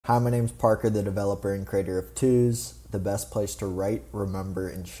Hi, my name's Parker, the developer and creator of Twos, the best place to write, remember,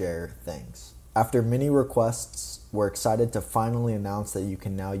 and share things. After many requests, we're excited to finally announce that you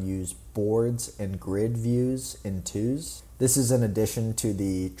can now use boards and grid views in Twos. This is in addition to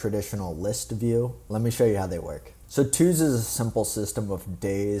the traditional list view. Let me show you how they work. So Twos is a simple system of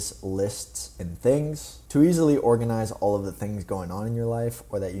days, lists, and things to easily organize all of the things going on in your life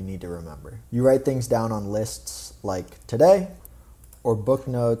or that you need to remember. You write things down on lists like today, or book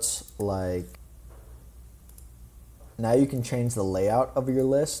notes like, now you can change the layout of your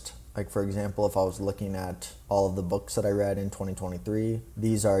list. Like for example, if I was looking at all of the books that I read in 2023,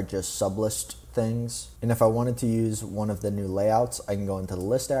 these are just sublist things. And if I wanted to use one of the new layouts, I can go into the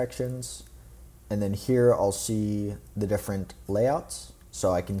list actions, and then here I'll see the different layouts.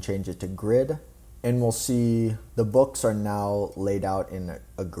 So I can change it to grid, and we'll see the books are now laid out in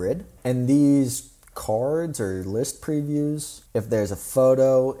a grid. And these cards or list previews, if there's a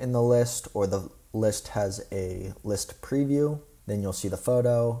photo in the list or the list has a list preview, then you'll see the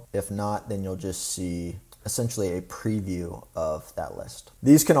photo. If not, then you'll just see essentially a preview of that list.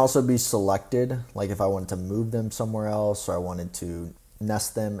 These can also be selected, like if I wanted to move them somewhere else or I wanted to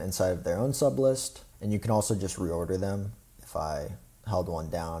nest them inside of their own sublist. And you can also just reorder them. If I held one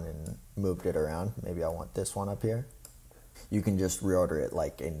down and moved it around, maybe I want this one up here, you can just reorder it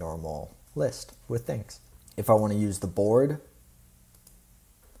like a normal list with things. If I want to use the board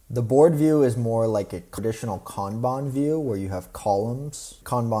view is more like a traditional Kanban view where you have columns.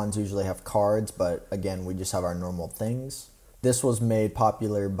 Kanbans usually have cards, but again, we just have our normal things. This was made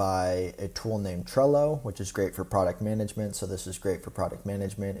popular by a tool named Trello, which is great for product management. So this is great for product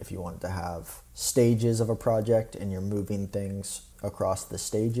management if you want to have stages of a project and you're moving things across the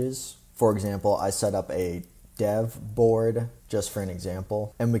stages. For example, I set up a dev board just for an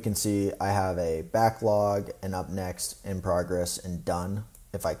example, and we can see I have a backlog and up next, in progress, and done.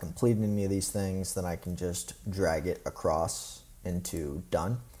 If I complete any of these things, then I can just drag it across into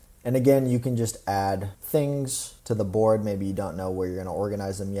done. And again, you can just add things to the board. Maybe you don't know where you're going to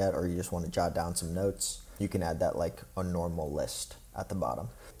organize them yet, or you just want to jot down some notes. You can add that like a normal list at the bottom.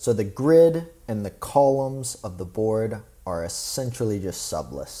 So the grid and the columns of the board are essentially just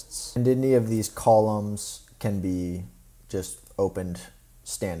sublists, and any of these columns can be just opened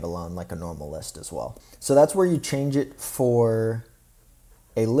standalone like a normal list as well. So that's where you change it for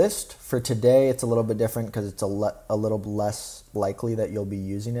a list. For today, it's a little bit different because it's a little less likely that you'll be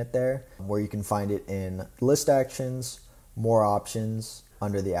using it there, where you can find it in list actions, more options.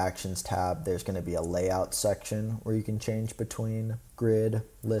 Under the actions tab, there's going to be a layout section where you can change between grid,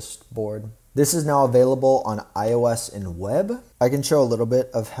 list, board. This is now available on iOS and web. I can show a little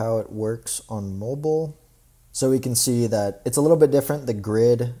bit of how it works on mobile. So we can see that it's a little bit different. The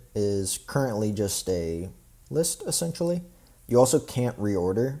grid is currently just a list, essentially. You also can't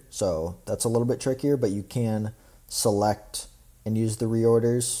reorder, so that's a little bit trickier, but you can select and use the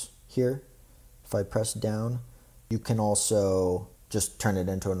reorders here. If I press down, you can also just turn it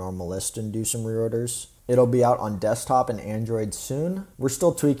into a normal list and do some reorders. It'll be out on desktop and Android soon. We're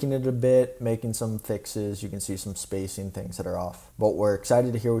still tweaking it a bit, making some fixes. You can see some spacing, things that are off. But we're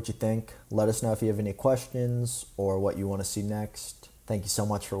excited to hear what you think. Let us know if you have any questions or what you want to see next. Thank you so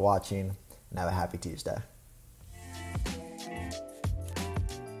much for watching, and have a happy Tuesday.